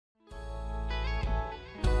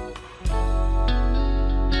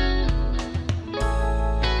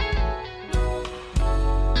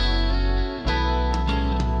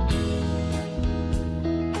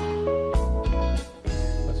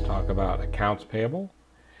accounts payable.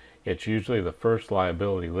 It's usually the first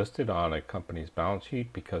liability listed on a company's balance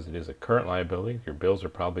sheet because it is a current liability. Your bills are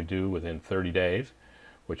probably due within 30 days,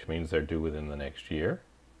 which means they're due within the next year.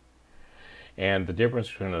 And the difference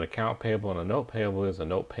between an account payable and a note payable is a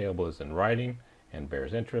note payable is in writing and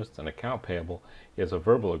bears interest. An account payable is a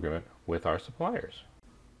verbal agreement with our suppliers.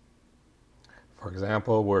 For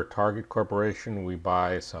example, we're Target Corporation. We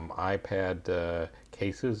buy some iPad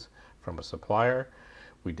cases from a supplier.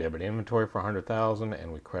 We debit inventory for $100,000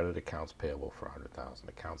 and we credit accounts payable for $100,000.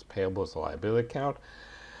 Accounts payable is a liability account.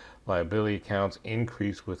 Liability accounts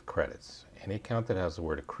increase with credits. Any account that has the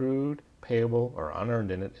word accrued, payable, or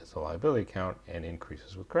unearned in it is a liability account and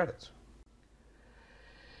increases with credits.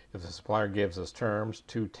 If the supplier gives us terms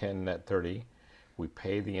 2, 10, net 30, we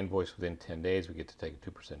pay the invoice within 10 days, we get to take a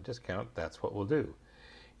 2% discount. That's what we'll do.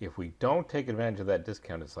 If we don't take advantage of that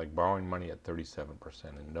discount, it's like borrowing money at 37%,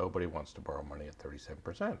 and nobody wants to borrow money at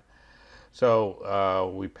 37%.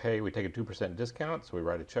 So we take a 2% discount, so we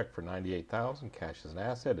write a check for $98,000. Cash is an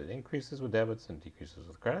asset. It increases with debits and decreases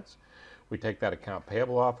with credits. We take that account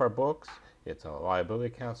payable off our books. It's a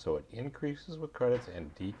liability account, so it increases with credits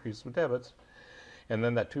and decreases with debits. And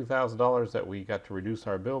then that $2,000 that we got to reduce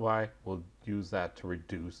our bill by, we'll use that to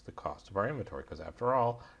reduce the cost of our inventory, because after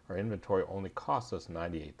all, our inventory only costs us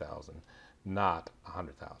 $98,000, not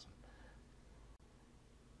 $100,000.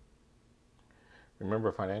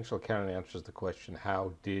 Remember, financial accounting answers the question,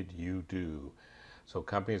 how did you do? So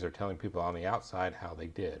companies are telling people on the outside how they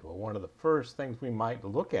did. Well, one of the first things we might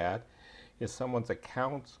look at is someone's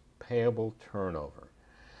accounts payable turnover.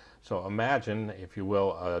 So imagine, if you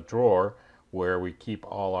will, a drawer where we keep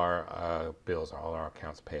all our bills, all our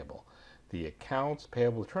accounts payable. The accounts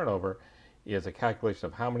payable turnover is a calculation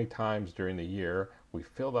of how many times during the year we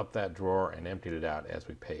filled up that drawer and emptied it out as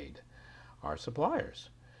we paid our suppliers.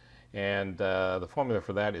 And the formula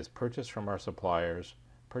for that is purchases from our suppliers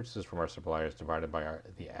divided by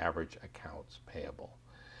the average accounts payable.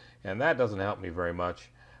 And that doesn't help me very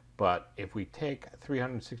much, but if we take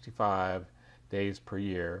 365 days per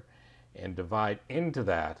year and divide into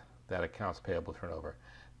that accounts payable turnover,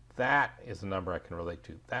 that is a number I can relate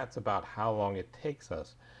to. That's about how long it takes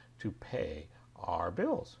us to pay our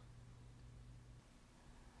bills.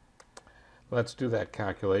 Let's do that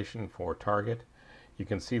calculation for Target. You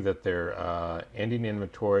can see that their ending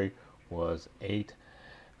inventory was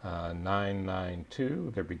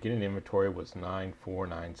 8,992. Their beginning inventory was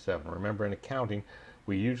 9,497. Remember, in accounting,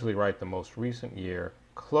 we usually write the most recent year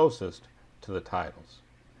closest to the titles.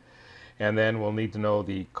 And then we'll need to know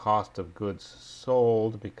the cost of goods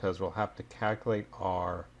sold, because we'll have to calculate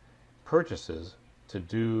our purchases to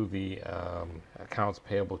do the accounts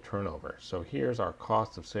payable turnover. So here's our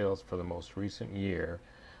cost of sales for the most recent year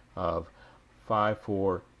of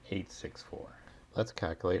 54864. Let's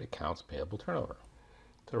calculate accounts payable turnover.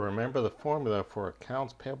 So remember, the formula for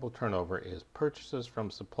accounts payable turnover is purchases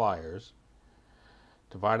from suppliers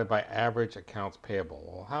divided by average accounts payable.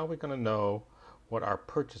 Well, how are we going to know what our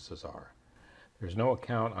purchases are? There's no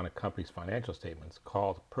account on a company's financial statements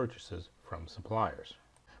called purchases from suppliers.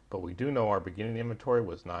 But we do know our beginning inventory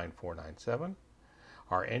was 9,497,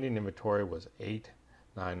 our ending inventory was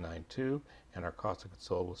 8,992, and our cost of goods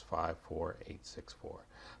sold was 54864.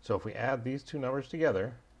 So if we add these two numbers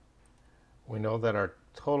together, we know that our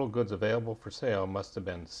total goods available for sale must have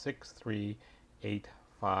been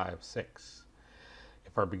 63856.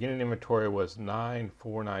 If our beginning inventory was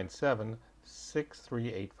 9,497,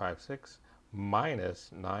 63856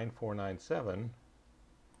 minus 9,497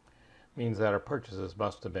 means that our purchases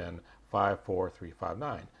must have been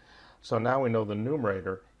 54359. So now we know the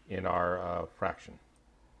numerator in our fraction.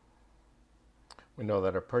 We know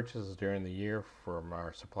that our purchases during the year from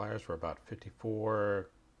our suppliers were about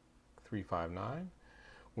 54,359.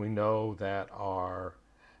 We know that our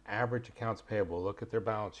average accounts payable, look at their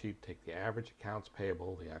balance sheet, take the average accounts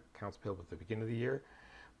payable at the beginning of the year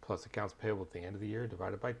plus accounts payable at the end of the year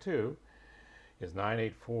divided by 2 is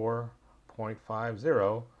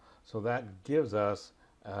 984.50. So that gives us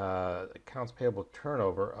accounts payable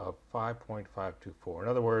turnover of 5.524. In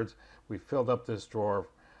other words, we filled up this drawer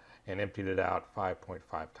and emptied it out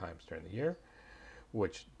 5.5 times during the year,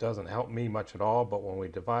 which doesn't help me much at all. But when we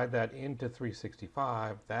divide that into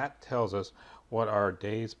 365, that tells us what our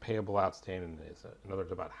days payable outstanding is. In other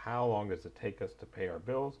words, about how long does it take us to pay our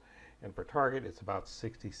bills. And for Target, it's about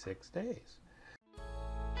 66 days.